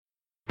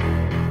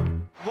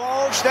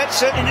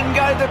That's it. He didn't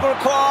go the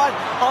required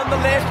on the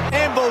left.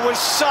 Emble was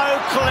so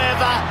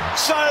clever,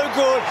 so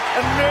good.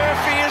 And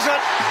Murphy is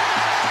it.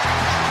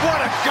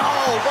 What a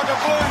goal. What the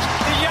Blues,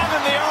 the young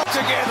and the old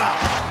together.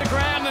 The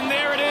ground, and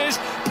there it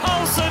is.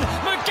 Paulson,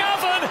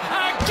 McGovern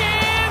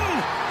again.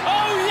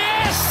 Oh,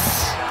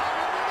 yes.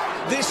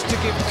 This to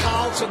give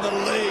Carlton the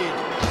lead.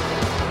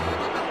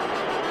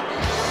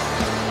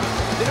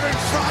 They're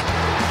in front.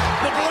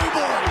 The Blue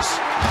Boys.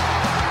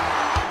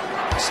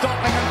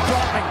 Stopping and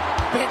dropping.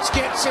 Betts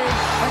gets in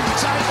and the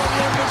table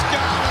end was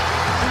guarded.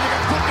 And you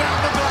can put down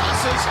the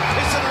glasses.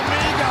 It's an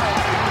amigo.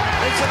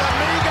 It's an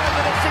amigo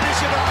that'll finish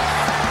it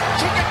off.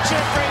 Kick it,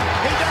 Jeffrey.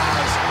 He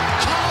does.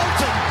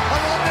 Carlton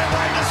are on their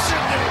way to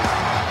Sydney.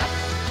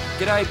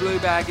 G'day Blue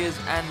Baggers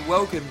and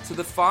welcome to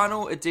the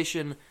final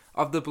edition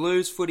of the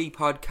Blues Footy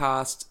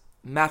Podcast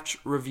match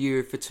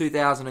review for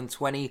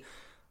 2020.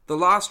 The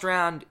last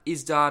round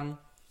is done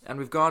and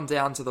we've gone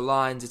down to the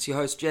lines. It's your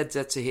host Jedd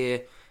Zetzer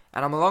here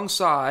and I'm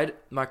alongside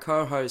my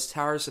co-host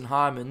Harrison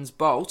Hymans,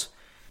 Bolt.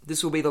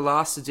 This will be the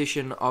last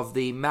edition of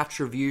the match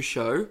review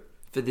show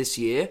for this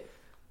year.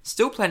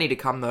 Still plenty to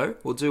come though.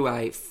 We'll do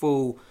a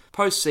full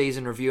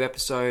post-season review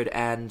episode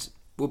and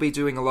we'll be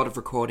doing a lot of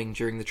recording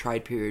during the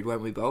trade period,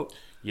 won't we, Bolt?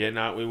 Yeah,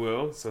 no, we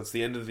will. So it's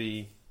the end of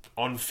the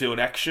on-field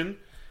action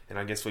and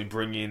I guess we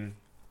bring in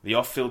the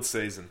off-field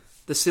season.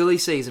 The silly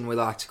season, we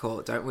like to call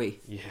it, don't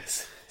we?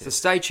 Yes. So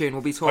stay tuned.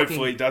 We'll be talking...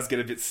 Hopefully it does get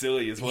a bit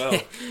silly as well.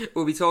 Yeah,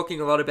 we'll be talking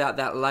a lot about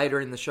that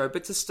later in the show.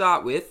 But to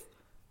start with,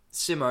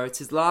 Simo, it's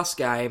his last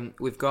game.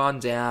 We've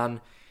gone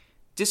down.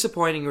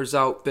 Disappointing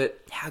result,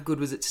 but how good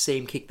was it to see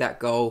him kick that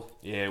goal?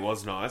 Yeah, it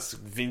was nice.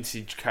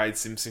 Vintage Cade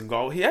Simpson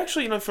goal. He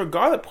actually, for a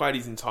guy that played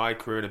his entire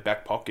career in a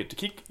back pocket, to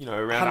kick,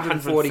 around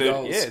 140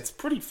 goals. Yeah, it's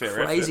pretty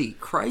fair effort.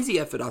 Crazy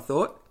effort, I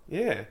thought.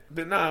 Yeah,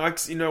 but no,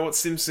 what,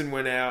 Simpson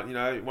went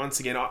out, once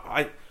again,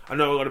 I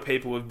know a lot of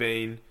people have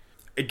been,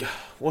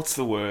 what's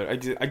the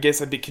word? I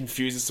guess a bit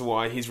confused as to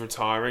why he's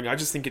retiring. I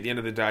just think at the end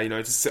of the day,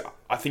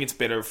 I think it's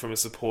better from a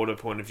supporter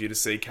point of view to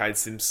see Cade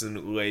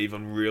Simpson leave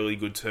on really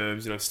good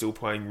terms, still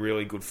playing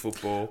really good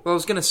football. Well, I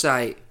was going to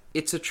say,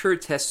 it's a true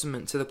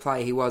testament to the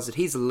player he was that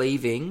he's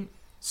leaving,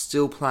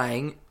 still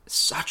playing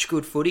such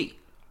good footy.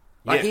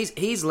 Like, yeah.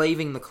 He's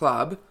leaving the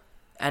club,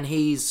 and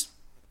he's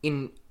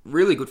in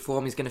really good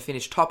form. He's going to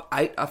finish top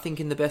 8, I think,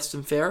 in the best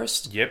and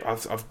fairest. Yep,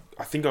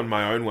 I think on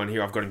my own one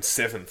here, I've got him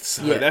 7th.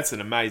 So yeah. That's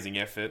an amazing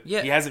effort.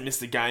 Yeah. He hasn't missed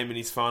a game in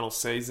his final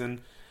season.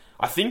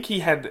 I think he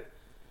had...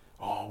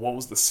 what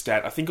was the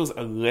stat? I think it was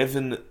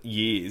 11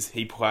 years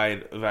he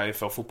played of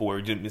AFL football where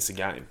he didn't miss a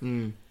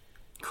game.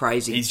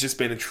 Crazy. He's just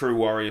been a true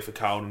warrior for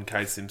Carlton,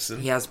 Cade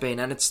Simpson. He has been,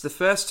 and it's the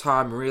first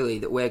time, really,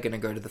 that we're going to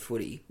go to the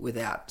footy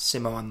without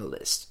Simo on the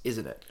list,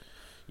 isn't it?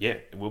 Yeah,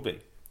 it will be.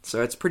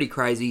 So it's pretty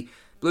crazy.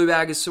 Blue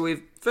Baggers, so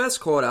first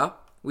quarter,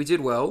 we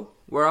did well.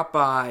 We're up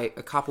by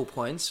a couple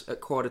points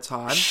at quarter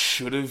time.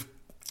 Should have...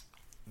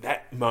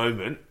 That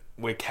moment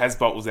where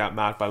Casbolt was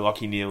outmarked by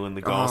Lachie Neale in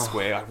the goal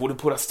square, would have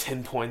put us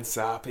 10 points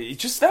up.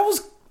 That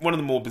was one of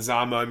the more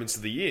bizarre moments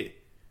of the year.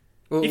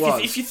 Well,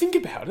 if you think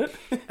about it.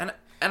 And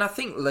I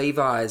think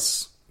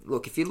Levi's...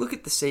 Look, if you look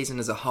at the season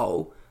as a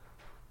whole,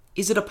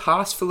 is it a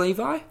pass for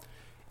Levi?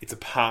 It's a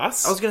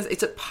pass. I was going to say,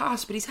 it's a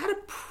pass, but he's had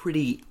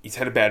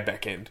a bad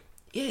back end.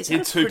 Yeah, he's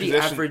had a pretty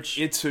average...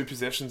 He had 2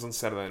 possessions on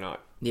Saturday night.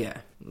 Yeah.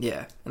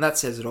 And that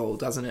says it all,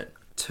 doesn't it?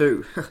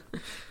 2.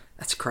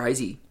 That's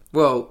crazy.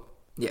 Well,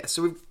 yeah,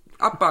 so we're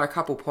up by a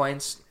couple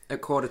points at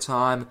quarter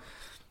time,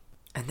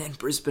 and then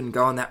Brisbane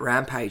go on that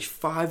rampage.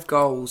 5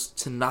 goals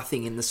to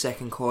nothing in the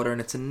second quarter, and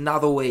it's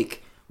another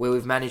week where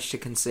we've managed to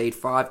concede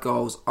 5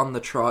 goals on the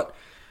trot.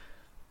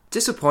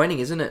 Disappointing,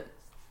 isn't it?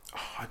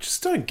 I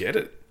just don't get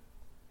it.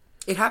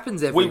 It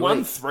happens every week. We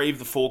won 3 of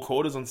the 4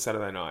 quarters on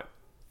Saturday night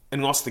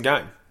and lost the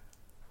game.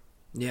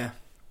 Yeah,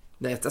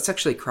 that's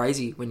actually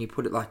crazy when you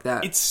put it like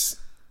that. It's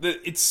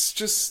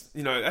just,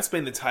 that's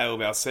been the tale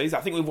of our season.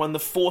 I think we've won the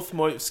 4th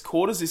most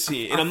quarters this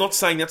year, and I'm not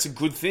saying that's a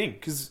good thing,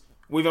 because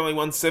we've only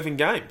won 7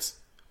 games.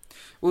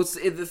 Well,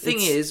 the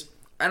thing is,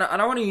 and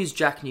I want to use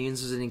Jack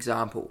Nunes as an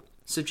example.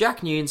 So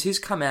Jack Nunes, he's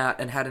come out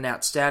and had an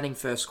outstanding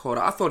first quarter.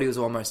 I thought he was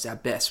almost our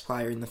best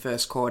player in the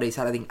first quarter. He's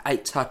had, I think,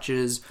 8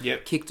 touches,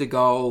 kicked a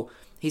goal.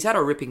 He's had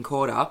a ripping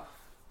quarter.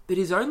 But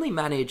he's only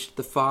managed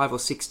the 5 or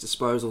 6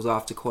 disposals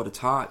after quarter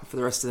time for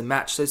the rest of the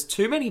match. So there's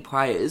too many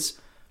players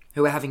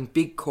who are having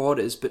big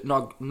quarters, but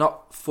not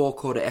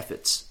 4-quarter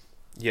efforts.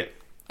 Yeah.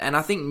 And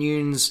I think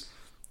Nunes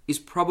is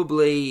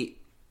probably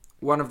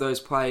one of those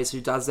players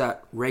who does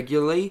that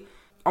regularly.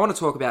 I want to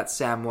talk about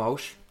Sam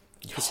Walsh,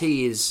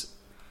 because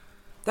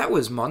that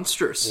was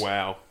monstrous.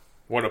 Wow.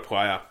 What a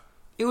player.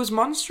 It was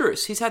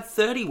monstrous. He's had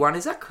 31.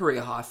 Is that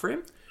career high for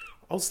him?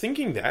 I was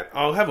thinking that.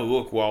 I'll have a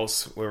look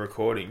whilst we're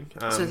recording.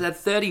 So he's had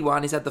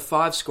 31. He's had the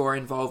 5 score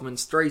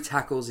involvements, 3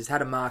 tackles. He's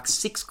had a mark,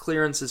 6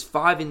 clearances,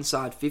 5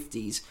 inside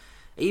 50s.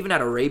 Even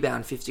had a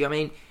rebound 50. I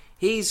mean,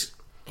 he's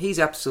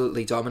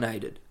absolutely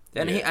dominated.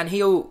 And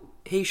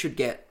he should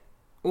get...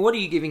 Well, what are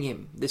you giving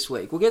him this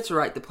week? We'll get to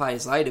rate the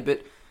players later,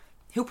 but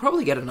he'll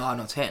probably get a 9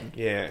 or 10.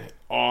 Yeah.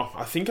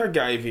 I think I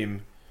gave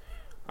him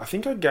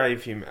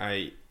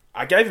a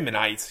I gave him an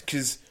 8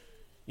 because,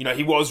 you know,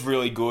 he was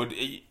really good.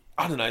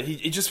 I don't know,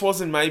 he just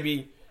wasn't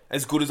maybe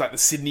as good as like the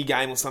Sydney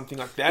game or something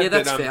like that. Yeah,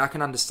 that's fair. I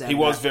can understand. He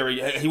was very.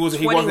 He was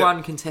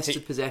 21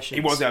 contested possessions.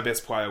 He was our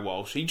best player,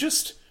 Walsh. He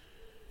just,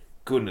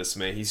 goodness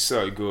me, he's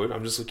so good.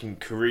 I'm just looking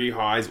career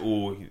highs.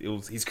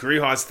 His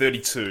career highs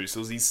 32, so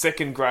it was his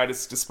second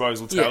greatest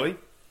disposal tally. Yeah.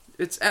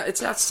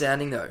 It's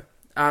outstanding though.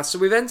 So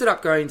we've ended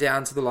up going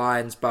down to the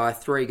Lions by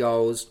 3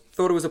 goals.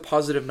 Thought it was a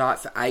positive night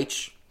for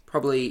H.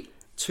 Probably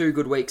 2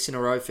 good weeks in a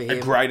row for him. A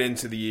great end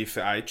to the year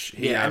for H.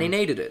 And he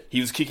needed it.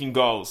 He was kicking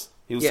goals.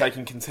 He was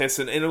taking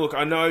contested. And look,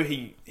 I know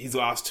his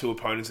last 2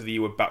 opponents of the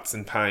year were Butts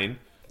and Payne.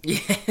 Yeah.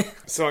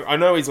 So I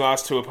know his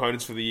last 2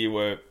 opponents for the year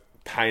were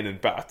Payne and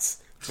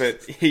Butts.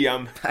 But he...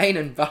 Pain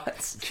and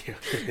butts.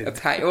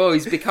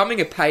 He's becoming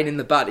a pain in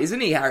the butt,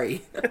 isn't he,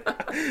 Harry?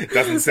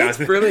 Doesn't sound... That's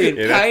brilliant.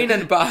 Pain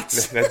and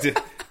butts.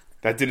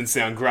 That didn't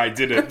sound great,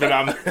 did it?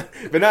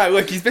 But no,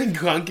 look, he's been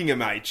clunking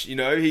him, H. You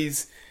know,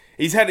 he's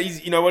he's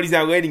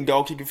our leading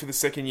goal kicker for the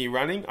second year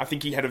running. I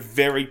think he had a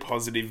very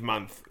positive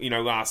month,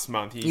 last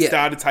month. He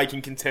started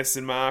taking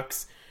contested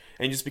marks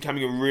and just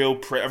becoming a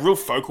real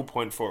focal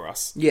point for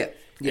us. Yeah.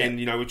 And,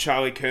 with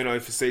Charlie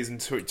Curnow for season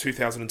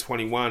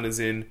 2021 as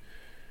in,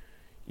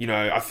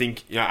 I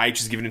think, H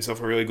has given himself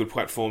a really good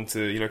platform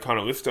to, kind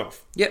of lift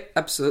off. Yep,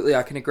 absolutely.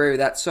 I can agree with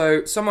that.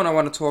 So, someone I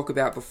want to talk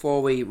about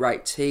before we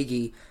rate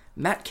Teague,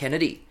 Matt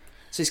Kennedy.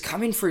 So, he's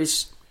come in for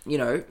his,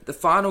 the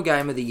final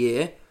game of the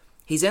year.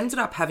 He's ended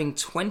up having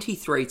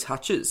 23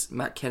 touches,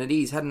 Matt Kennedy.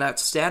 He's had an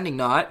outstanding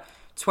night.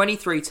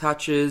 23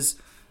 touches.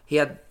 He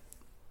had,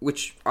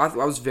 which I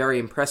was very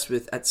impressed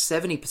with, at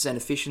 70%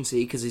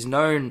 efficiency because he's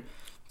known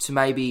to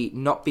maybe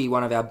not be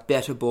one of our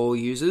better ball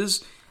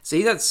users. So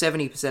he's had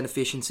 70%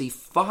 efficiency,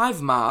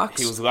 5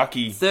 marks. He was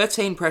lucky.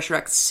 13 pressure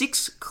acts,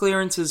 6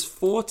 clearances,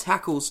 4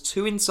 tackles,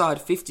 2 inside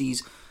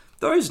 50s.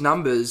 Those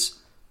numbers,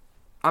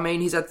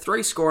 he's had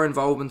 3 score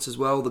involvements as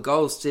well. The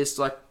goal assist,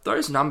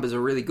 those numbers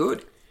are really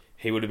good.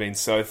 He would have been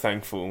so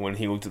thankful when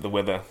he looked at the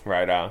weather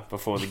radar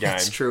before the game.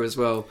 That's true as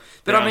well.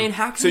 But how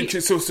can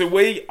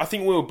I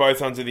think we were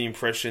both under the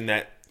impression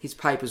that his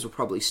papers were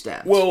probably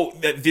stamped. Well,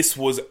 that this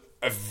was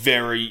a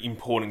very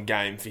important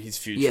game for his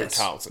future at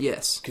Carlton.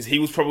 Yes. Because he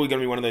was probably going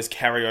to be one of those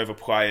carryover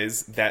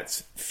players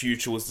that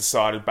future was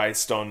decided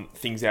based on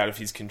things out of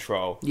his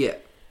control. Yeah.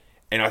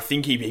 And I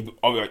think he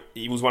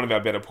was one of our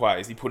better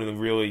players. He put in a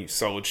really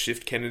solid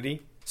shift,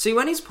 Kennedy. See,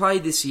 when he's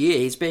played this year,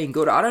 he's been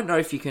good. I don't know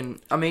if you can...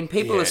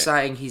 people are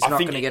saying he's not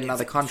going to get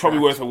another contract. Probably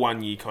worth a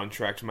 1-year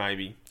contract,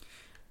 maybe.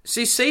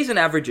 See, season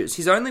averages.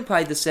 He's only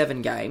played the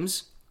 7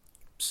 games,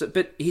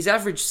 but he's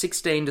averaged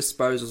 16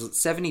 disposals at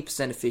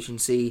 70%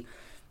 efficiency.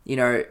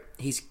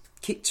 He's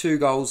kicked 2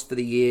 goals for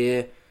the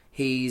year.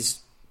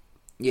 He's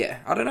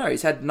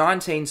had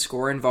 19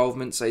 score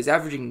involvements, so he's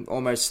averaging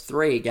almost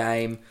 3 a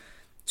game.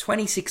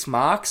 26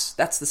 marks,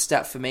 that's the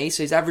stat for me.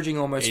 So he's averaging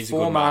almost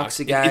 4 marks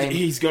a game.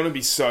 He's going to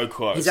be so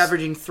close. He's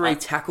averaging 3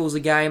 tackles a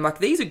game.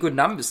 These are good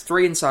numbers.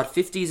 3 inside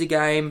 50s a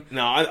game.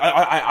 No,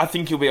 I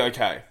think he'll be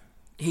okay.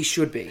 He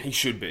should be.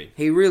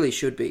 He really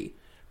should be.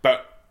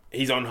 But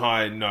he's on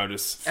high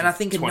notice. And I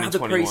think another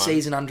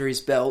pre-season under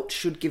his belt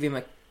should give him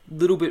a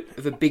little bit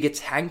of a bigger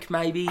tank,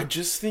 maybe. I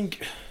just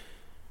think,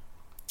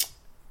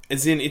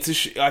 as in,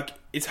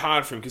 it's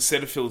hard for him because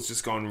Setterfield's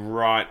just gone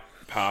right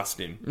past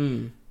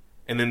him,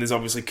 and then there's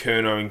obviously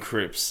Curnow and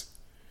Cripps.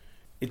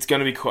 It's going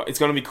to be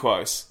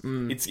close.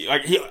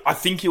 I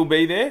think he'll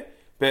be there,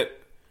 but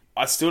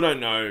I still don't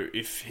know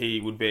if he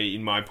would be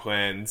in my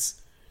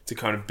plans to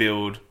kind of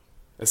build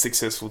a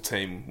successful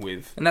team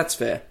with. And that's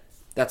fair.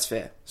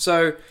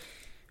 So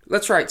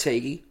let's rate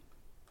Teague.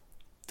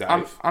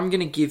 Dave. I'm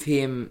going to give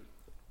him.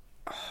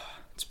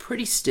 It's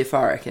pretty stiff,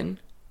 I reckon.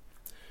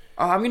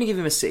 I'm going to give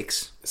him a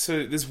 6.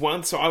 So there's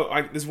one.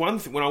 There's one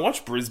thing when I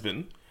watch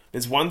Brisbane.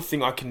 There's one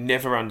thing I can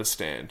never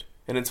understand,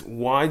 and it's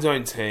why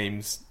don't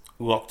teams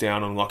lock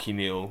down on Lachie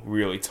Neale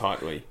really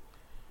tightly,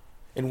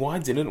 and why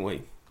didn't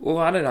we? Well,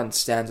 I don't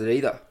understand it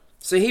either.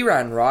 So he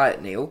ran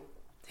riot, Neale.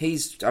 He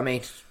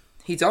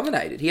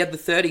dominated. He had the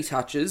 30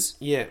 touches.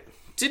 Yeah.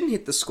 Didn't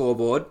hit the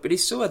scoreboard, but he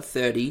still had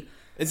 30.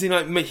 As in,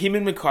 him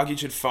and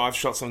McCluggage had 5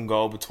 shots on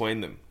goal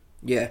between them.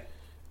 Yeah.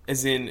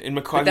 As in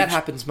McCluggage... But that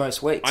happens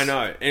most weeks. I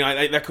know.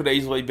 And that could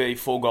easily be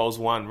 4 goals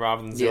 1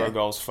 rather than 0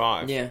 goals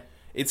 5. Yeah.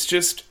 It's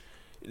just...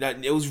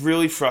 It was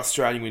really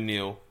frustrating with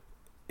Neale.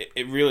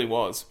 It really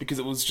was. Because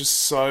it was just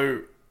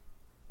so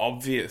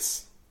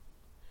obvious.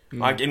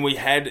 And we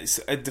had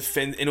a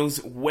defense... And it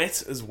was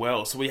wet as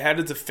well. So we had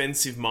a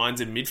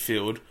defensive-minded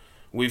midfield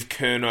with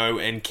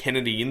Curnow and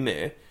Kennedy in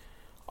there.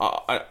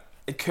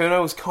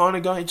 Curnow was kind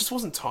of going... It just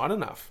wasn't tight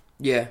enough.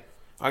 Yeah.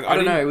 I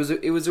don't know.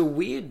 It was a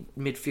weird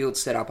midfield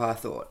setup, I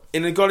thought.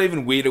 And it got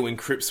even weirder when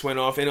Cripps went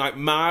off.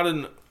 And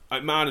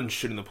Martin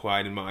shouldn't have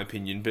played, in my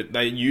opinion. But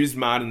they used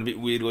Martin a bit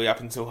weirdly up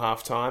until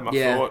half-time. I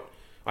thought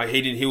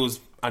he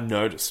was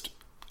unnoticed.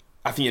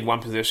 I think he had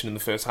 1 possession in the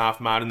first half,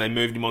 Martin. They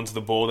moved him onto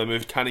the ball. They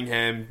moved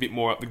Cunningham a bit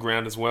more up the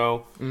ground as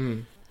well.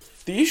 The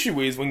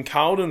issue is when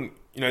Carlton,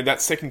 that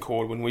second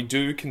quarter, when we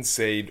do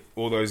concede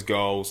all those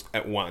goals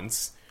at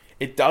once,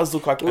 it does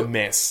look like a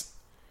mess.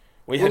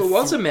 It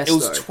was a mess, It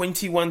was though.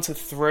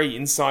 21-3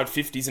 inside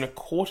 50s in a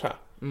quarter.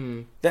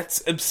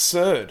 That's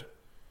absurd.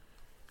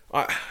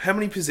 How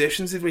many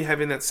possessions did we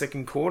have in that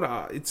second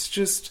quarter? It's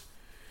just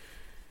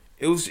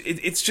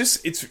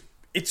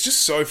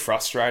so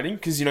frustrating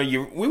because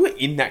we were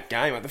in that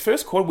game. Like the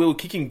first quarter, we were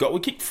kicking We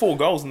kicked 4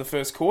 goals in the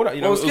first quarter.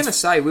 I was going to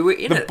say we were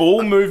in the it.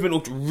 ball movement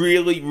looked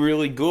really,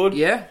 really good.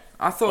 Yeah,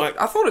 I thought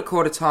at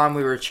quarter time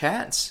we were a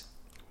chance.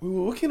 We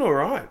were looking all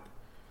right,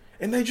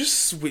 and they just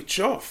switch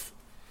off.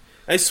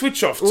 They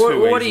switch off too What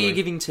are easily. you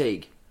giving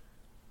Teague?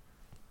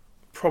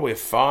 Probably a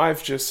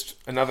 5, just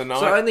another night.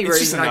 So only It's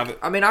just reason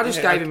I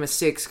just yeah, gave him a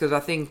 6 because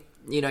I think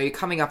you're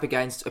coming up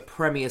against a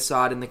premier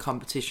side in the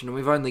competition, and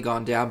we've only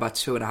gone down by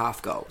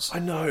 2.5 goals. I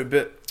know,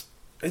 but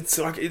it's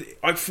like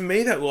for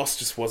me that loss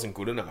just wasn't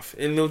good enough,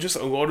 and there were just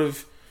a lot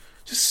of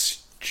just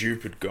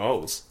stupid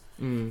goals.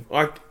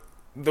 Like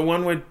the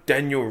one where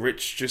Daniel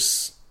Rich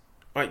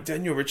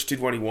did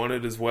what he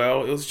wanted as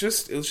well. It was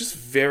just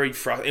very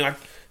frustrating. Like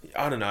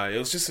I don't know, it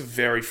was just a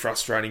very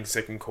frustrating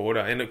second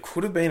quarter, and it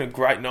could have been a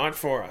great night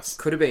for us.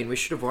 Could have been. We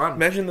should have won.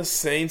 Imagine the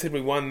scenes had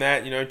we won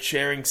that.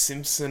 Cheering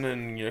Simpson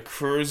and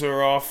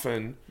Cruiser off,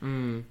 and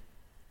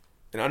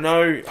I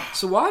know.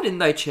 So why didn't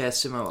they chair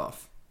Simo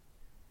off?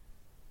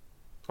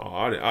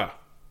 I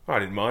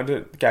didn't mind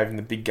it. Gave him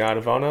the big guard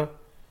of honour.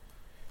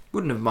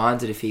 Wouldn't have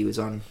minded if he was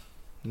on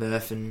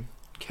Murph and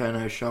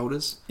Kerno's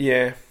shoulders.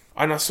 Yeah.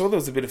 And I saw there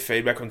was a bit of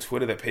feedback on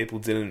Twitter that people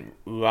didn't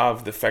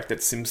love the fact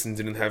that Simpson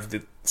didn't have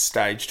the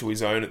stage to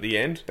his own at the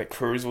end, that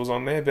Cruz was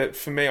on there. But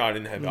for me, I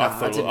didn't have. I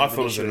thought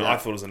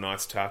it was a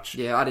nice touch.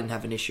 Yeah, I didn't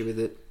have an issue with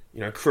it.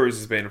 Cruz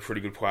has been a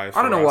pretty good player for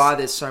us. I don't know why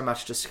there's so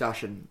much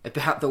discussion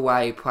about the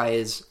way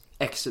players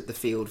exit the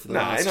field for the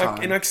last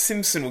time. And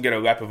Simpson will get a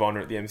lap of honour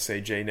at the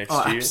MCG next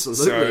year.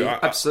 Absolutely.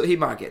 Absolutely. He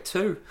might get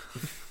 2.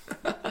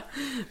 But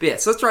yeah,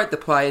 so let's rate the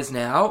players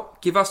now.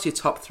 Give us your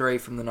top 3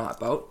 from the night,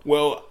 Bolt.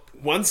 Well,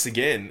 once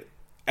again,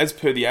 as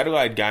per the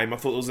Adelaide game, I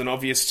thought it was an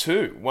obvious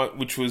 2,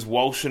 which was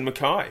Walsh and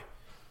Mackay.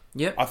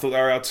 Yep. I thought they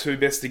were our 2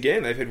 best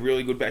again. They've had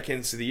really good back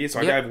ends to the year. So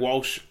I gave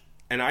Walsh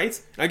an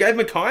 8. I gave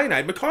Mackay an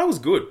 8. Mackay was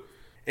good.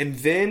 And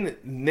then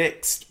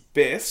next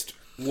best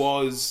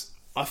was...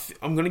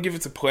 I'm going to give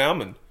it to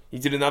Plowman. He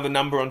did another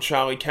number on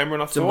Charlie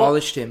Cameron, I thought.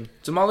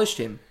 Demolished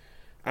him.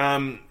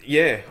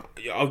 Yeah.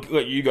 I'll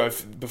let you go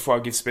before I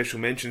give special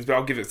mentions, but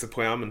I'll give it to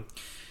Plowman.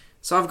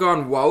 So I've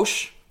gone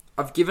Walsh.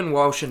 I've given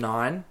Walsh a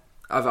 9.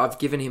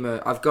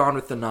 I've gone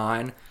with the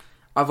 9.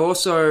 I've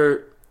also...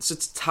 So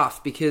it's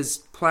tough because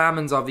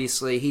Plowman's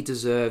obviously... He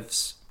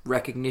deserves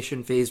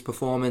recognition for his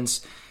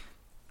performance.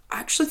 I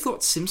actually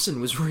thought Simpson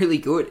was really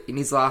good in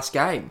his last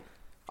game.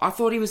 I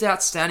thought he was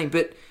outstanding,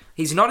 but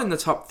he's not in the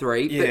top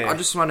 3. Yeah. But I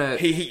just want to...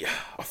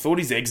 I thought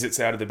his exits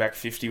out of the back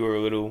 50 were a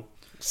little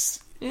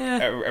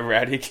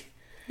erratic.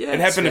 Yeah, it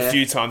happened a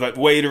few times. Like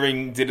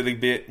Wiedering did it a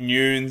bit.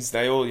 Nunes,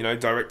 they all,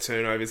 direct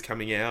turnovers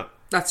coming out.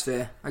 That's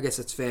fair. I guess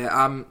that's fair.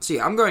 So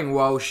yeah, I'm going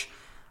Walsh.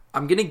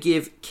 I'm going to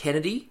give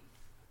Kennedy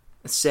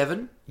a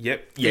 7.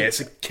 Yep. Yeah,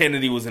 so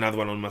Kennedy was another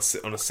one on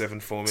a 7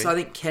 for me. So I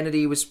think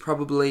Kennedy was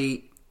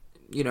probably,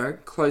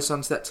 close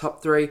onto that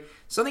top 3.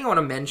 Something I want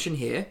to mention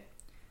here,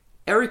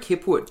 Eric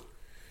Hipwood.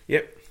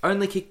 Yep.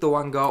 Only kicked the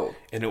 1 goal.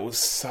 And it was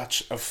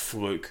such a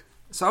fluke.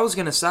 So I was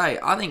going to say,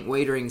 I think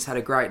Wiedering's had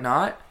a great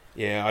night.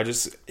 Yeah,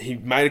 he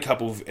made a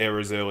couple of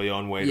errors early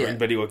on, Wiedering,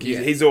 but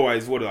he's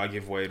always, what did I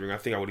give Wiedering? I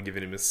think I would have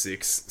given him a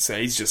 6. So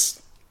he's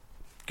just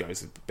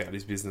goes about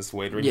his business,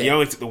 Wiedering. Yeah. He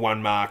only took the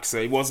 1 mark, so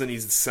he wasn't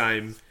his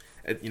same,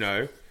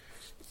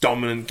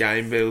 dominant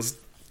game, but it was,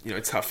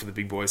 tough for the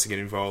big boys to get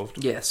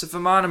involved. Yeah, so for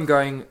mine, I'm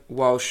going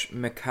Walsh,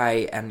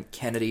 Mackay, and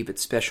Kennedy, but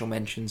special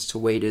mentions to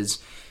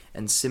Wieders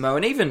and Simo,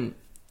 and even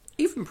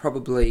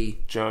probably...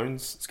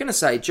 Jones. I was going to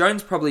say,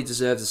 Jones probably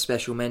deserves a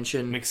special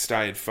mention.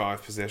 McStay had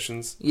 5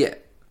 possessions. Yeah.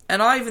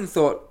 And I even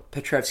thought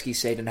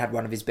Petrevsky-Seaton had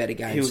one of his better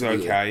games. He was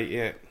okay,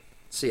 yeah.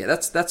 So yeah,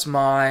 that's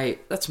my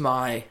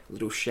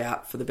little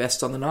shout for the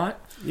best on the night.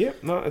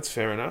 Yep, no, that's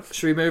fair enough.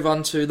 Should we move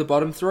on to the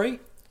bottom 3?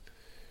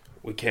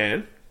 We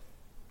can.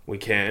 Do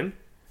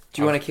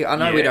you want to keep... I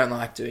know we don't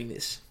like doing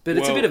this, but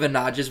it's a bit of a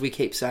nudge, as we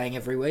keep saying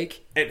every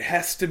week. It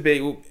has to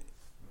be...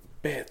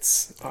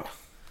 Betts. Oh.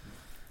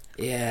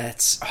 Yeah,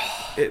 it's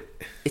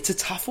a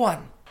tough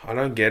one. I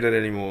don't get it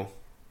anymore.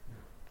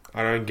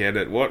 I don't get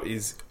it.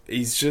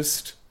 He's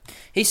just...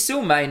 He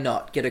still may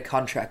not get a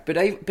contract, but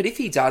if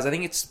he does, I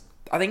think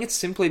it's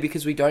simply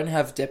because we don't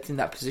have depth in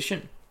that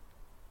position.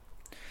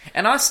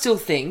 And I still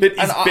think,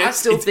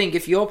 think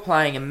if you're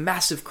playing a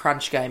massive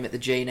crunch game at the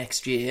G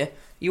next year,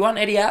 you want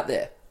Eddie out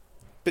there.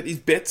 But is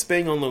Betts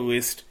being on the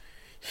list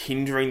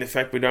hindering the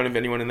fact we don't have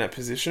anyone in that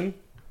position?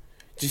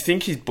 Do you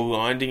think he's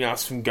blinding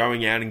us from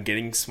going out and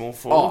getting small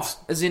forwards?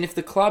 Oh, as in if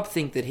the club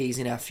think that he's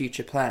in our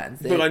future plans.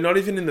 But not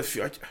even in the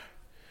future.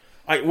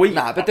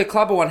 But the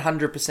club are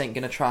 100%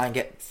 going to try and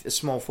get a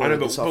small forward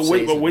this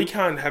off-season. But we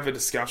can't have a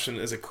discussion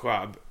as a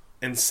club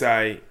and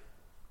say,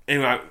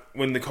 anyway,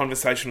 when the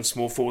conversation of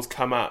small forwards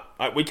come up,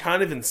 we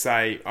can't even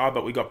say,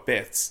 but we got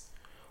Betts.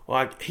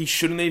 He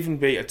shouldn't even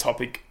be a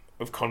topic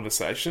of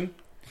conversation.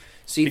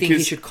 So you think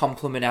he should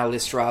complement our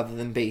list rather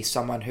than be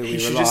someone who we rely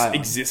on? He should just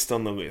exist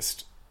on the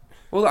list.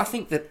 Well, I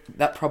think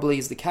that probably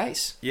is the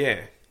case.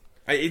 Yeah.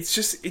 I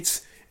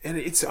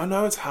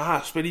know it's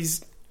harsh, but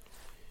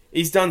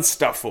he's done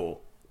stuff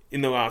all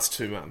in the last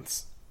 2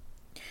 months.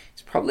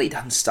 He's probably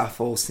done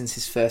stuff all since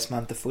his first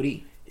month of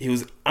footy. He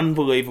was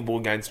unbelievable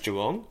against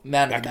Geelong.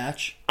 Man of the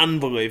match.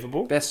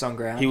 Unbelievable. Best on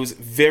ground. He was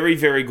very,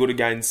 very good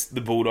against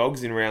the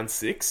Bulldogs in round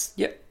 6.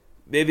 Yep.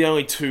 They're the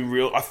only two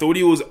real... I thought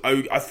he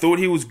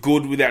was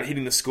good without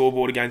hitting the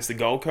scoreboard against the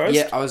Gold Coast.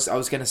 Yeah, I was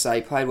going to say,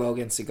 he played well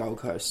against the Gold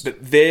Coast. But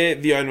they're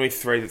the only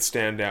 3 that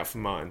stand out for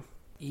mine.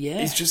 Yeah.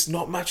 It's just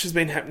not much has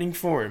been happening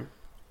for him.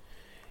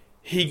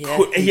 He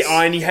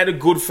had a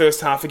good first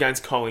half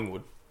against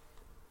Collingwood.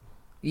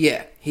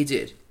 Yeah, he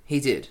did.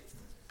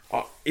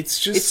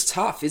 It's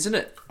tough, isn't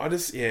it?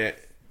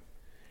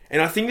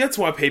 And I think that's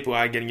why people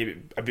are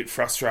getting a bit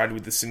frustrated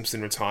with the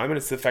Simpson retirement.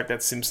 It's the fact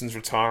that Simpson's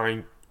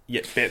retiring,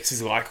 yet Betts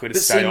is likely to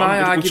stay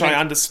on, which I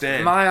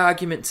understand. My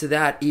argument to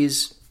that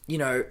is,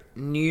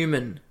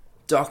 Newman,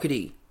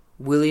 Doherty,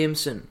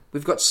 Williamson.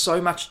 We've got so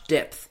much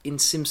depth in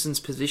Simpson's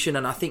position,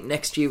 and I think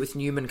next year with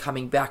Newman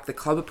coming back, the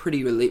club are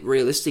pretty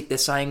realistic. They're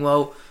saying,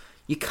 well,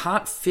 you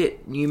can't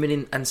fit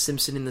Newman and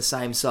Simpson in the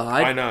same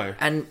side. I know.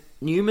 And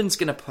Newman's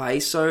going to play,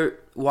 so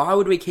why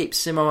would we keep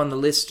Simo on the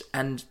list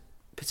and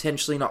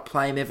potentially not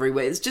play him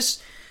everywhere? It's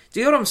just... Do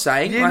you know what I'm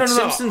saying? Yeah,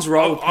 Simpson's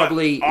role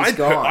probably is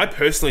gone. I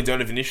personally don't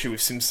have an issue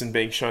with Simpson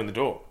being shown the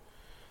door.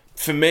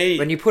 For me...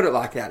 When you put it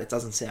like that, it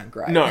doesn't sound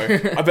great. No,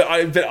 but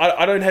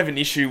I don't have an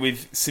issue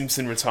with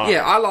Simpson retiring.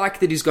 Yeah, I like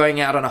that he's going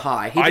out on a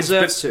high. He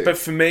deserves to. But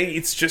for me,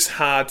 it's just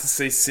hard to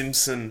see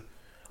Simpson...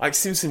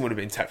 Simpson would have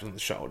been tapped on the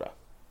shoulder.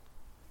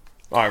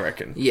 I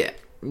reckon. Yeah.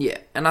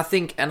 And I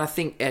think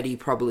Eddie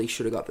probably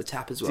should have got the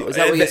tap as well. Is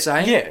that what you're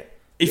saying? Yeah.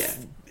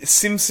 If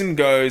Simpson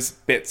goes,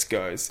 Betts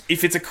goes.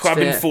 If it's a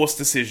club-enforced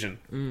decision.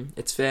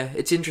 It's fair.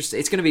 It's interesting.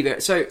 It's going to be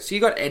very... So you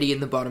got Eddie in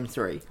the bottom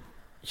 3.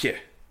 Yeah.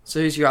 So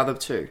who's your other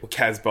 2? Well,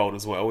 Kaz Bolt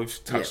as well.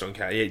 We've touched on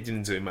Kaz. Yeah, he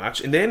didn't do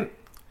much. And then,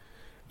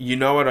 I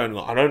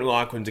don't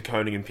like when De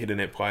Koning and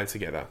Pitternet play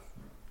together.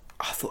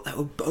 I thought they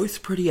were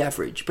both pretty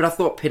average, but I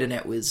thought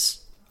Pitternet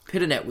was... I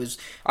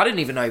didn't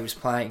even know he was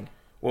playing.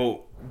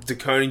 Well, De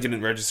Koning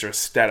didn't register a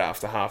stat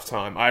after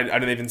half-time. I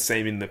didn't even see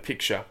him in the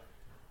picture.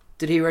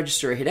 Did he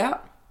register a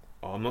hit-out?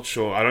 Oh, I'm not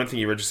sure. I don't think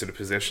he registered a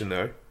possession,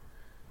 though.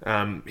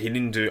 He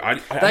didn't do... I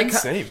didn't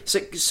see him.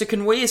 So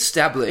can we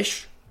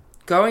establish,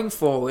 going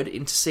forward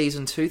into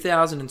season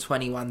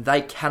 2021,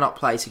 they cannot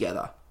play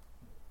together?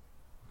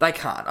 They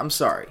can't. I'm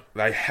sorry.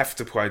 They have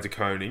to play De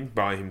Koning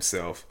by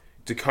himself.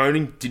 De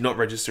Koning did not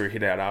register a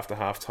hit-out after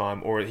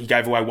half-time, or he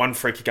gave away 1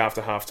 free kick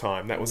after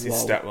half-time. That was his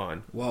stat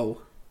line.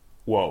 Whoa.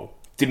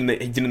 He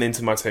didn't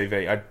enter my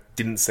TV. I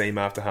didn't see him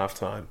after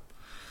half-time.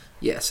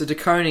 Yeah, so De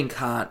Koning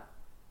can't...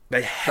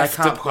 They have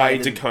to play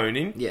De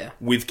Koning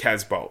with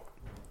Kaz Bolt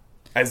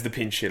as the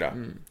pinch hitter.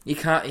 You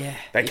can't,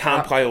 They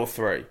can't play all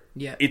 3.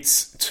 Yeah.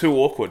 It's too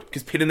awkward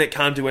because Pitternet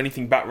can't do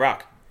anything but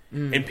ruck.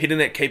 And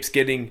Pitternet keeps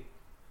getting...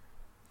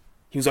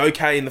 He was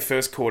okay in the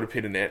first quarter,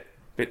 Pitternet,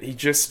 but he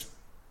just...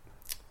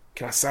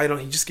 Can I say it on?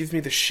 He just gives me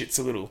the shits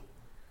a little.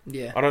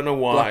 Yeah. I don't know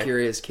why. Block your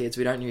ears, kids.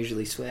 We don't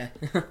usually swear.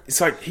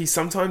 It's like he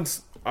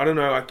sometimes... I don't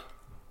know,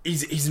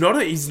 he's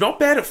not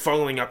bad at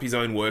following up his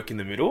own work in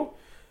the middle,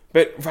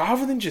 but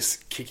rather than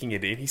just kicking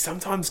it in, he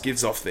sometimes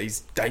gives off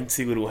these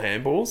dainty little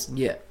handballs.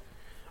 Yeah.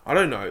 I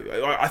don't know.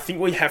 I think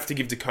we have to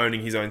give De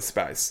Koning his own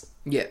space.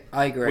 Yeah,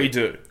 I agree. We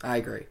do. I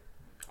agree.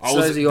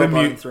 So those are your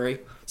bottom 3.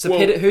 So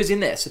who's in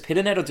there? So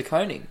Pitternet or De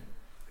Koning?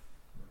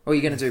 Or are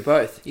you going to do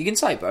both? You can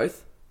say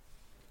both.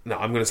 No,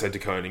 I'm going to say De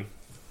Koning.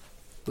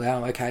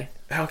 Wow, okay.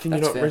 How can you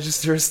not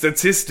register a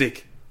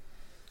statistic?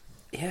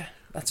 Yeah,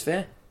 that's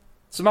fair.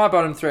 So my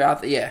bottom 3,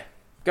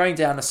 going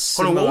down a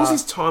similar... What was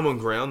his time on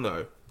ground,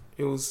 though?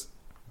 It was...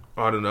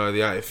 I don't know, the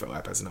AFL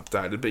app hasn't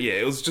updated, but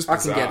it was just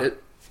bizarre. I can get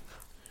it.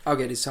 I'll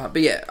get his time.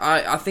 But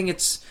I think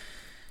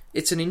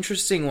it's an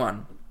interesting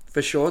one,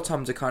 for sure,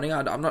 Tom De Koning.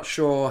 I'm not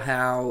sure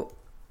how...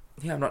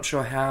 I'm not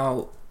sure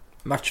how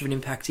much of an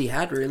impact he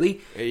had,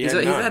 really. He's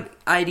had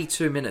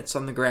 82 minutes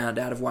on the ground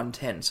out of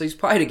 110, so he's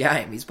played a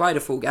game. He's played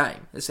a full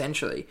game,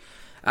 essentially.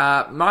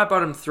 My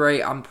bottom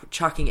 3, I'm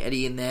chucking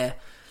Eddie in there.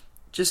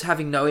 Just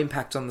having no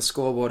impact on the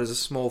scoreboard as a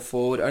small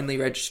forward, only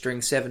registering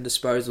 7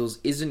 disposals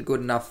isn't good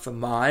enough for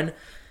mine.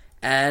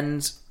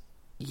 And,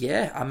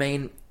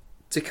 De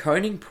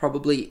Koning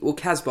probably... Well,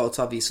 Kaz Bolt's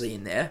obviously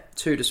in there.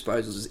 2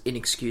 disposals is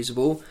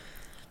inexcusable.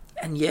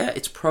 And,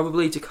 it's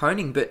probably De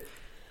Koning. But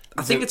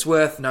I think it's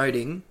worth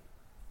noting,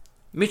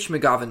 Mitch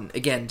McGovern,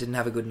 again, didn't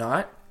have a good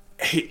night.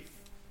 He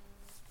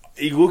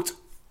looked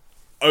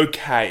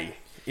okay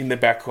in the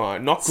back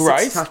line. Not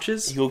great. 6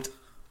 touches. He looked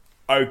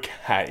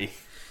okay.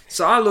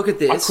 So I look at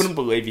this... I couldn't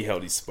believe he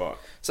held his spot.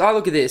 So I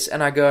look at this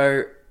and I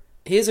go,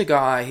 here's a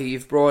guy who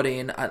you've brought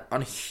in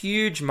on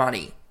huge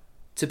money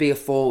to be a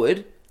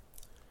forward.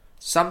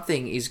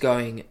 Something is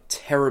going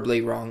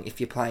terribly wrong if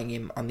you're playing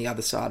him on the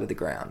other side of the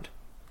ground.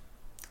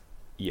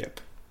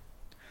 Yep.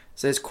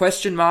 So there's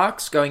question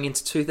marks going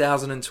into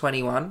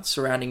 2021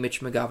 surrounding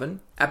Mitch McGovern.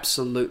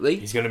 Absolutely.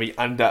 He's going to be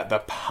under the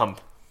pump.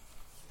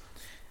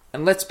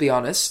 And let's be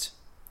honest,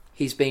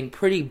 he's been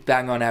pretty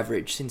bang on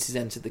average since he's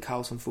entered the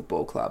Carlton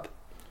Football Club.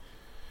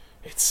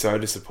 It's so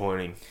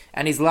disappointing.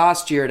 And his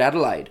last year at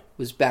Adelaide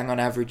was bang on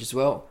average as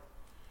well.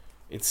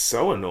 It's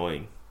so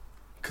annoying.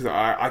 Because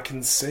I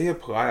can see a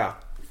player,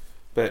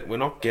 but we're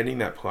not getting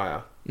that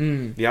player.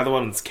 The other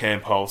one's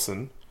Cam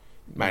Paulson.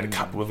 Made a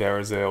couple of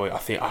errors early.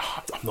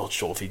 I'm not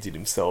sure if he did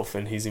himself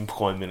and his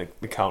employment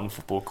at the Carlton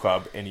Football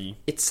Club any.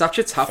 It's such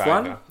a tough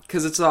one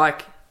because it's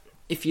like,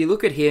 if you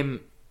look at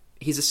him,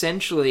 he's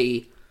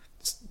essentially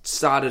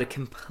started a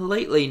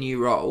completely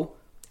new role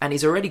and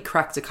he's already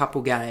cracked a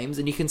couple games,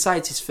 and you can say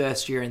it's his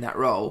first year in that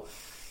role,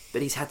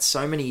 but he's had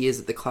so many years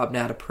at the club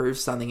now to prove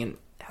something and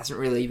hasn't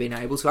really been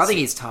able to. I think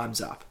his time's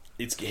up.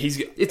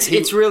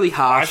 It's really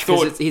harsh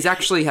because he's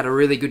actually had a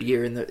really good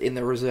year in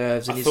the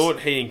reserves. And I thought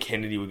he and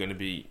Kennedy were going to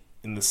be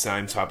in the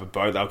same type of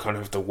boat. They'll kind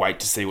of have to wait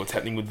to see what's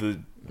happening with the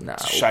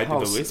shape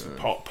of the list.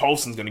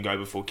 Paulson's going to go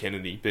before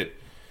Kennedy, but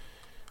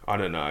I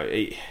don't know.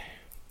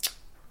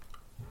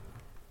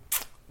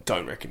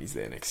 Don't reckon he's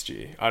there next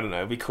year. I don't know.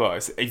 It'll be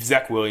close. If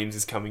Zach Williams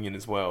is coming in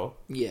as well.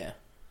 Yeah.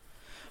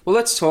 Well,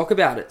 let's talk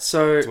about it.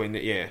 So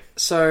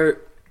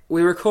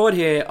we record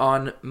here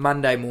on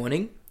Monday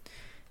morning.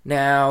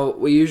 Now,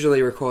 we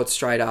usually record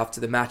straight after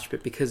the match,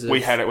 but because of...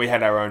 We had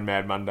our own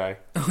Mad Monday.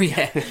 Oh,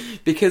 yeah.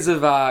 Because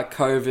of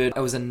COVID,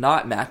 it was a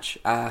night match,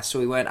 so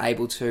we weren't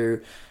able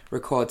to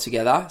record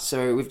together.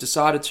 So we've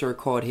decided to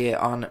record here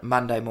on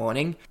Monday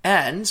morning.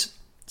 And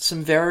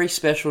some very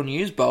special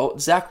news,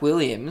 Bolt. Zach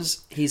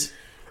Williams, he's...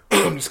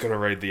 I'm just going to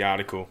read the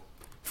article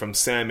from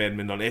Sam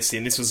Edmund on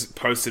SEN. This was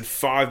posted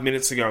 5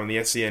 minutes ago on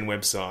the SEN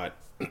website.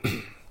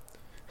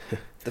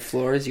 The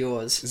floor is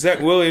yours. Zach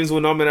Williams will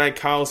nominate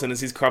Carlton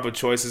as his club of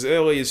choice as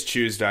early as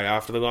Tuesday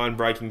after the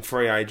line-breaking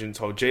free agent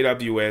told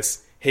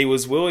GWS he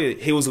was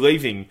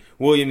leaving.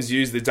 Williams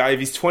used the day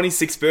of his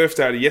 26th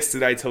birthday to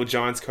yesterday tell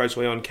Giants coach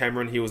Leon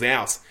Cameron he was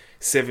out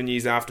 7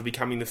 years after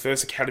becoming the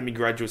first academy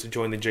graduate to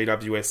join the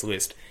GWS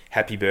list.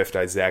 Happy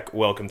birthday, Zach.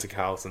 Welcome to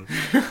Carlton.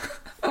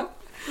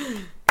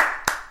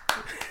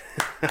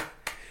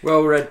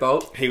 Well read,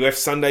 Bolt. He left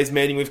Sunday's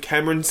meeting with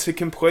Cameron to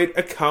complete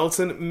a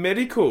Carlton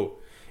medical.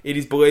 It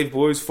is believed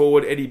Blues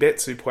forward Eddie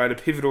Betts, who played a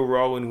pivotal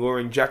role in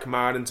luring Jack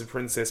Martin to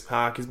Princess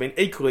Park, has been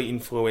equally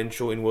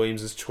influential in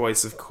Williams'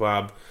 choice of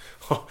club.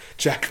 Oh,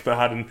 Jack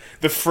Martin,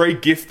 the free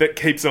gift that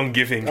keeps on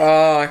giving.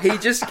 Oh, he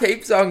just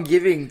keeps on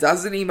giving,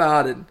 doesn't he,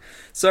 Martin?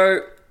 So,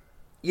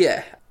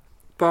 yeah.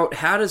 But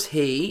how does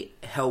he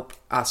help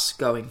us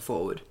going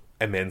forward?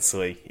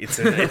 Immensely. It's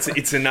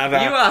another...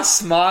 You are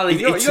smiling.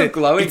 You're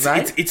glowing,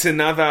 mate. It's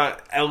another...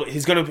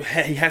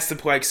 He has to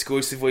play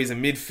exclusively as a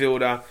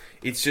midfielder.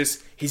 It's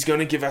just... He's going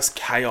to give us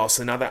chaos,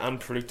 another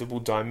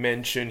unpredictable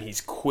dimension. He's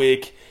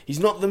quick.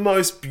 He's not the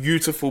most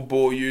beautiful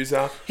ball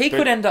user. He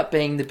could end up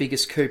being the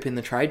biggest coup in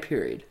the trade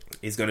period.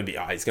 He's going to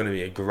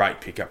be a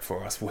great pickup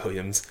for us,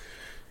 Williams.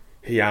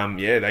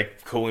 They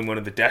call him one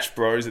of the Dash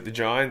Bros at the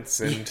Giants,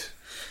 and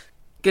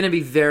going to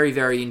be very,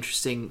 very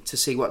interesting to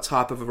see what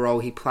type of a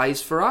role he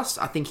plays for us.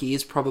 I think he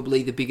is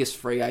probably the biggest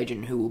free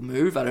agent who will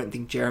move. I don't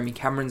think Jeremy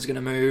Cameron's going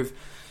to move.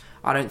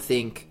 I don't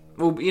think...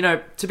 Well,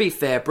 to be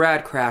fair,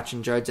 Brad Crouch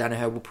and Joe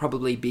Danaher will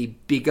probably be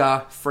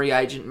bigger free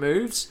agent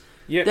moves.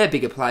 Yeah. They're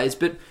bigger players,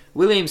 but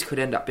Williams could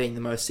end up being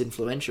the most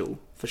influential,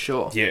 for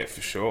sure. Yeah,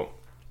 for sure.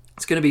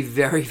 It's going to be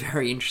very,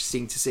 very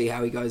interesting to see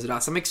how he goes at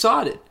us. I'm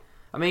excited.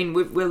 I mean,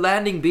 we're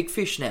landing big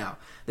fish now.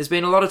 There's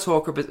been a lot of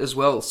talk as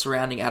well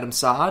surrounding Adam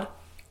Sard.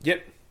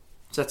 Yep.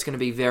 So that's going to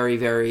be very,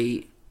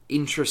 very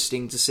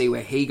interesting to see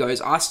where he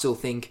goes. I still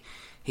think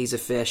he's a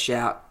fair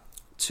shout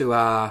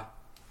to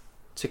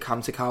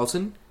come to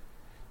Carlton.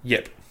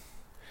 Yep.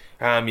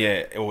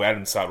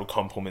 Adam Sard will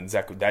complement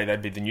Zach.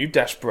 They'd be the new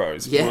Dash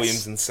Bros. Yes.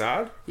 Williams and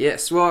Sard.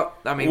 Yes. Well,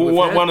 I mean...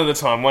 one at a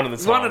time. One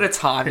at a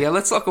time, yeah.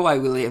 Let's lock away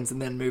Williams and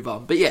then move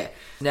on. But yeah.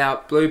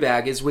 Now, Blue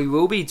Baggers, we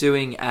will be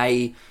doing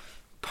a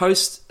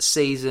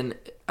post-season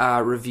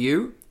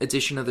review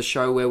edition of the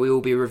show where we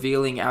will be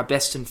revealing our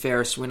best and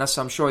fairest winner.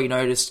 So I'm sure you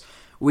noticed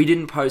we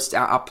didn't post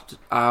our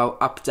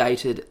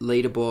updated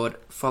leaderboard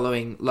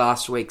following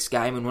last week's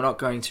game, and we're not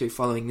going to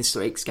following this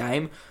week's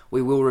game.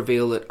 We will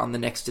reveal it on the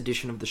next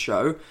edition of the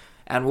show.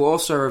 And we'll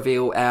also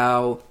reveal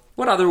our...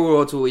 What other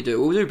awards will we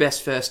do? We'll do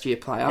Best First Year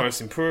Player.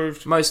 Most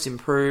Improved.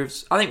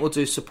 I think we'll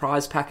do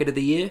Surprise Packet of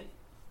the Year.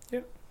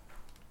 Yep.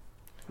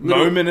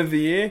 Moment of the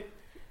Year.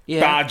 Yeah.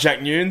 Bar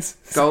Jack Nunes.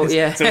 Goal,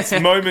 yeah. So it's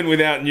moment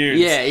without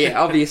Nunes. Yeah,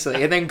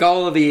 obviously. And then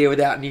Goal of the Year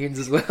without Nunes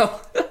as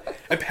well.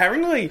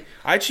 Apparently,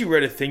 I actually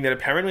read a thing that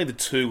apparently the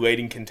two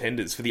leading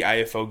contenders for the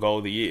AFL Goal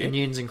of the Year... And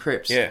Nunes and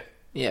Cripps. Yeah.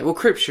 Yeah, well,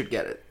 Cripps should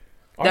get it.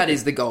 That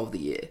is the Goal of the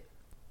Year.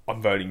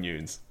 I'm voting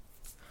Nunes.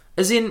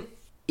 As in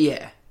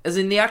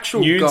the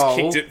actual Nunes goal...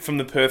 kicked it from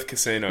the Perth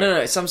casino.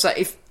 No. So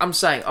I'm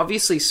saying,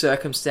 obviously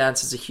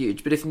circumstances are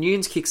huge, but if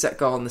Nunes kicks that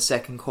goal in the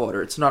second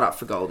quarter, it's not up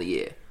for Goal of the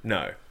Year.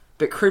 No.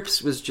 But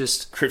Cripps was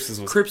just... Cripps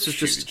was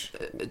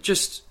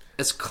just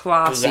as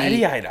classy...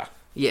 Gladiator.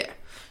 Yeah.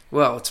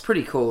 Well, it's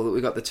pretty cool that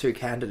we got the two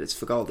candidates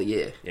for goal of the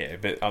year. Yeah,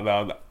 but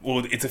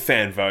it's a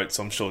fan vote,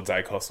 so I'm sure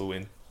Dacos will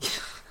win.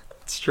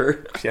 It's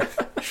true. Yeah,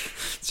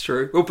 it's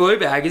true. Well, Blue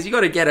Baggers, you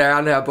got to get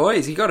around our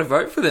boys. You got to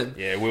vote for them.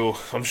 Yeah,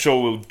 I'm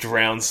sure we'll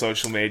drown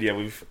social media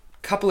with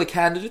couple of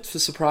candidates for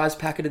surprise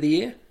packet of the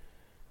year.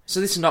 So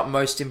this is not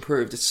most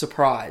improved; it's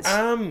surprise.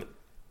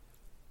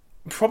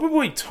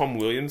 Probably Tom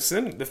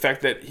Williamson. The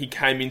fact that he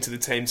came into the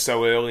team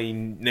so early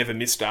and never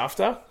missed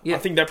after. Yep.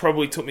 I think that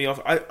probably took me off.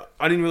 I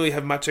didn't really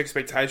have much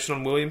expectation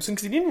on Williamson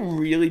because he didn't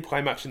really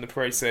play much in the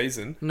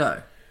pre-season.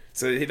 No.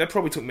 So that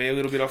probably took me a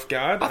little bit off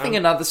guard. I think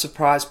another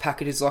surprise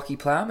packet is Lockie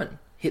Plowman.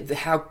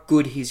 How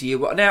good his year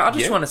was. Now, I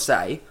just want to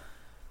say,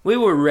 we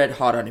were red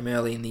hot on him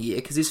early in the year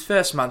because his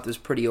first month was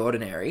pretty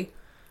ordinary.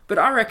 But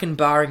I reckon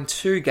barring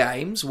 2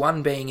 games,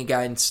 one being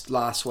against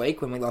last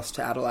week when we lost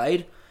to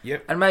Adelaide,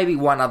 and maybe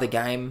one other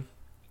game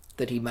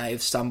that he may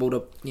have stumbled,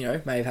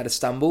 may have had a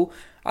stumble,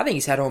 I think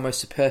he's had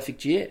almost a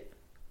perfect year.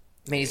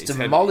 I mean, he's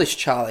demolished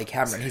Charlie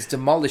Cameron. He's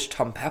demolished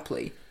Tom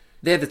Papley.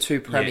 They're the 2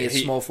 premier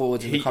small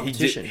forwards in the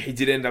competition. He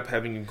did end up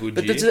having a good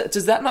year. But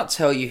does that not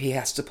tell you he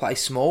has to play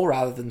small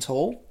rather than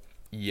tall?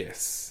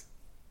 Yes.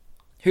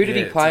 Who did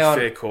he play on?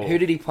 Fair call. Who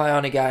did he play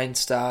on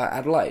against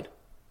Adelaide?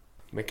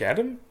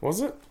 McAdam,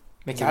 was it?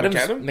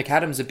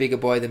 McAdam's a bigger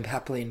boy than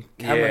Papley and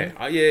Cameron.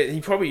 Yeah,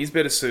 he probably is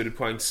better suited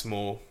playing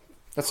small.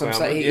 That's what I'm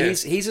saying.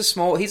 He's a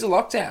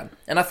lockdown,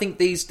 and I think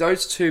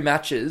those 2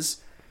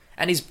 matches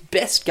and his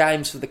best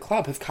games for the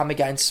club have come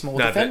against small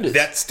defenders.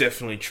 That's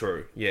definitely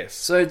true. Yes.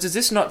 So does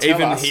this not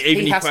tell us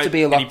he has to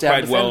be a lockdown defender?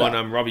 He played well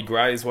on Robbie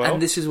Gray as well. And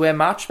this is where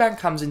Marchbank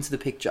comes into the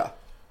picture.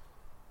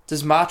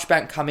 Does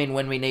Marchbank come in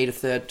when we need a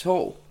third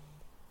tall?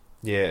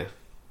 Yeah.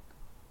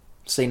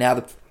 See,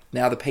 now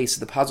the piece of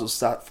the puzzle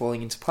start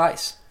falling into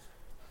place.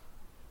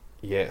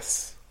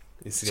 Yes.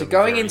 So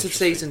going into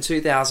season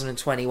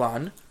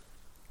 2021,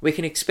 we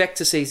can expect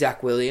to see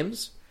Zach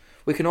Williams.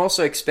 We can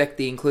also expect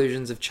the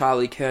inclusions of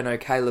Charlie Curnow,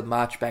 Caleb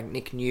Marchbank,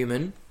 Nick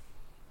Newman.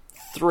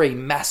 3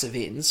 massive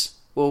ins.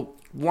 Well,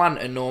 1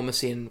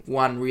 enormous in,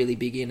 1 really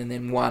big in, and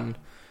then 1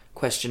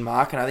 question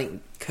mark. And I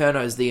think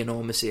Curnow's the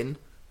enormous in.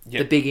 Yep.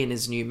 The big in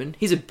is Newman.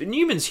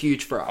 Newman's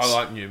huge for us. I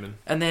like Newman.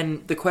 And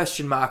then the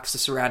question marks are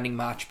surrounding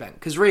Marchbank.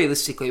 Because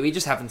realistically, we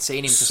just haven't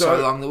seen him for so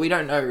long that we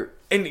don't know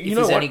if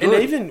he's any good.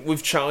 And even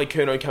with Charlie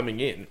Curnow coming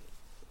in,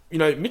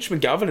 Mitch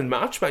McGovern and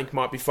Marchbank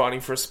might be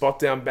fighting for a spot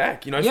down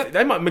back.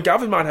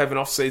 McGovern might have an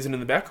off season in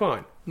the back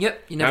line.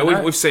 Yep, you never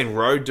know. We've seen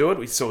Rowe do it.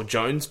 We saw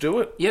Jones do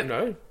it.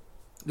 Yep.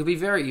 It'll be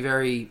very,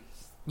 very,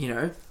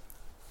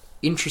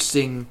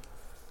 interesting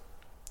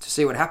to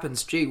see what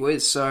happens. Gee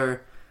whiz. So,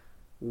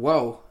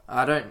 whoa.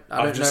 I don't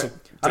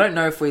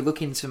know if we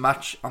look into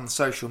much on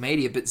social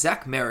media, but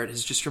Zach Merritt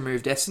has just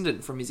removed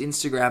Essendon from his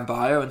Instagram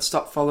bio and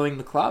stopped following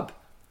the club.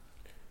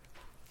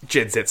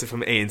 Jedd Zetzer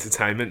from E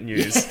Entertainment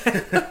News.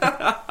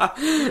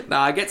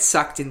 I get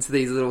sucked into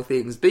these little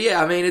things, but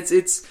yeah, I mean it's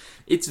a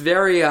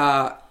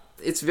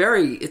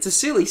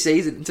silly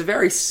season. It's a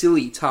very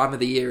silly time of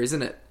the year,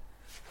 isn't it?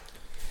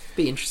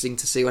 Be interesting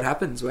to see what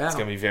happens. Wow, it's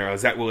gonna be very.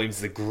 Zach Williams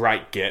is a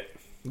great get.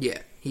 Yeah,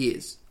 he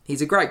is.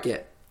 He's a great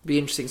get. Be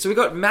interesting. So we've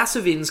got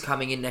massive ins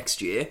coming in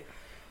next year.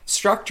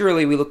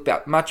 Structurally, we look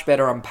much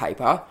better on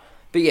paper.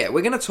 But yeah,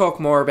 we're going to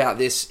talk more about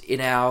this in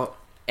our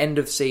end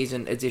of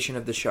season edition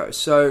of the show.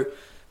 So,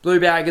 Blue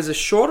Bag is a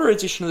shorter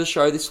edition of the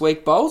show this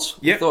week, Bolt.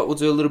 Yep. We thought we'll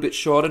do a little bit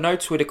shorter. No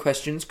Twitter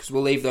questions because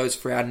we'll leave those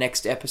for our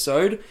next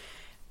episode.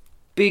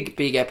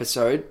 Big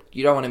episode.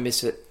 You don't want to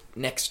miss it.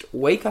 Next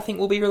week, I think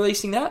we'll be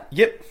releasing that.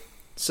 Yep.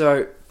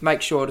 So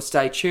make sure to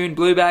stay tuned.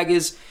 Blue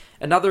Baggers,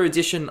 another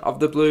edition of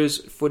the Blues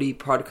Footy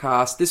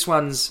Podcast. This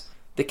one's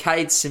the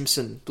Cade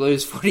Simpson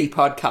Blues Footy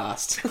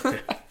Podcast.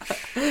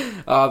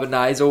 But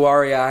no, he's a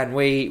warrior, and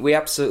we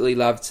absolutely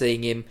loved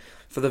seeing him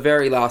for the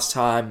very last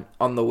time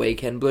on the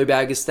weekend. Blue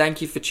Baggers,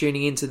 thank you for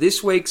tuning in to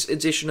this week's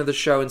edition of the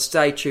show, and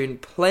stay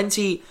tuned.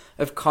 Plenty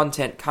of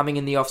content coming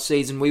in the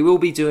off-season. We will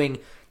be doing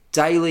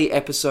daily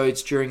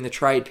episodes during the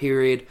trade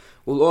period.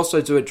 We'll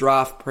also do a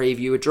draft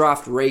preview, a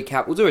draft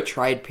recap. We'll do a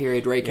trade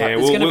period recap. Yeah,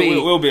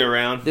 we'll be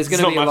around. There's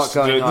going to be a lot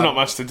going on. There's not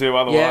much to do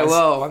otherwise. Yeah,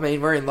 well, I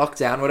mean, we're in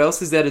lockdown. What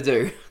else is there to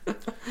do?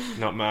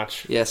 Not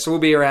much. Yeah, so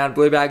we'll be around.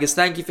 Blue Baggers,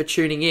 thank you for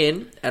tuning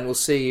in, and we'll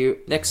see you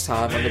next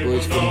time on the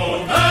Blues Footy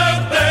Podcast.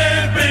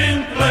 Have they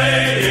been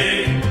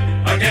playing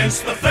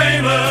against the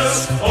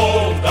famous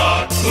old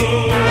dark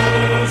moon?